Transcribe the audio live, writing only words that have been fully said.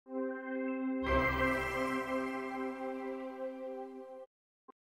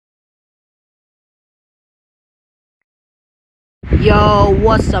Yo,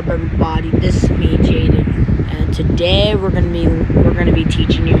 what's up, everybody? This is me, Jaden, and today we're gonna be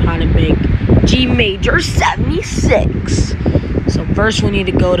teaching you how to make G major 76. So first, we need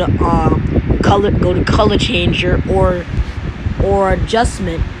to go to color changer or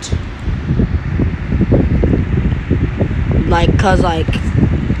adjustment,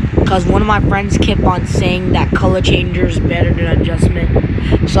 cause one of my friends kept on saying that color changer is better than adjustment.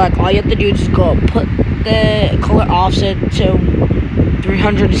 So all you have to do is just go put the color offset to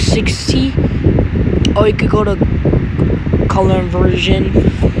 360, or you could go to color inversion.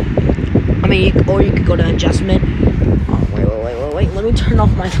 Or you could go to adjustment. Oh, wait. Let me turn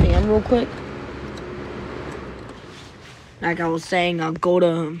off my fan real quick. Like I was saying, I'll go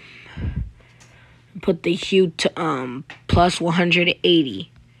to put the hue to plus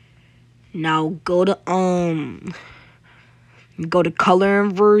 180. Now go to color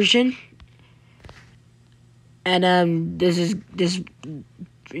inversion. And you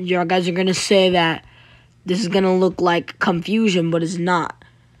guys are gonna say that this is gonna look like confusion, but it's not.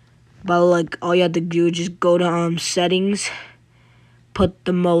 But all you have to do is just go to settings, put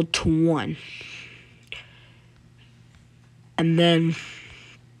the mode to 1, and then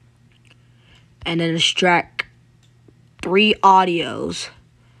extract 3 audios.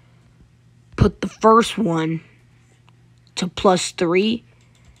 Put the first one to +3.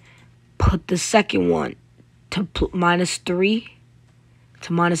 Put the second one to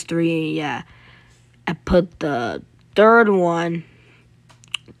 -3, yeah. And put the third one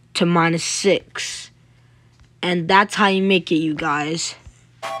to -6. And that's how you make it, you guys.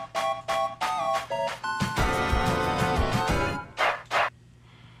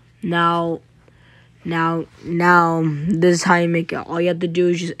 Now, this is how you make it. All you have to do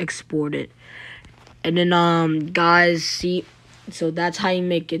is just export it. And then, guys, so that's how you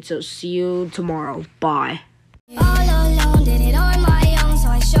make it. So see you tomorrow. Bye. All alone, did it on my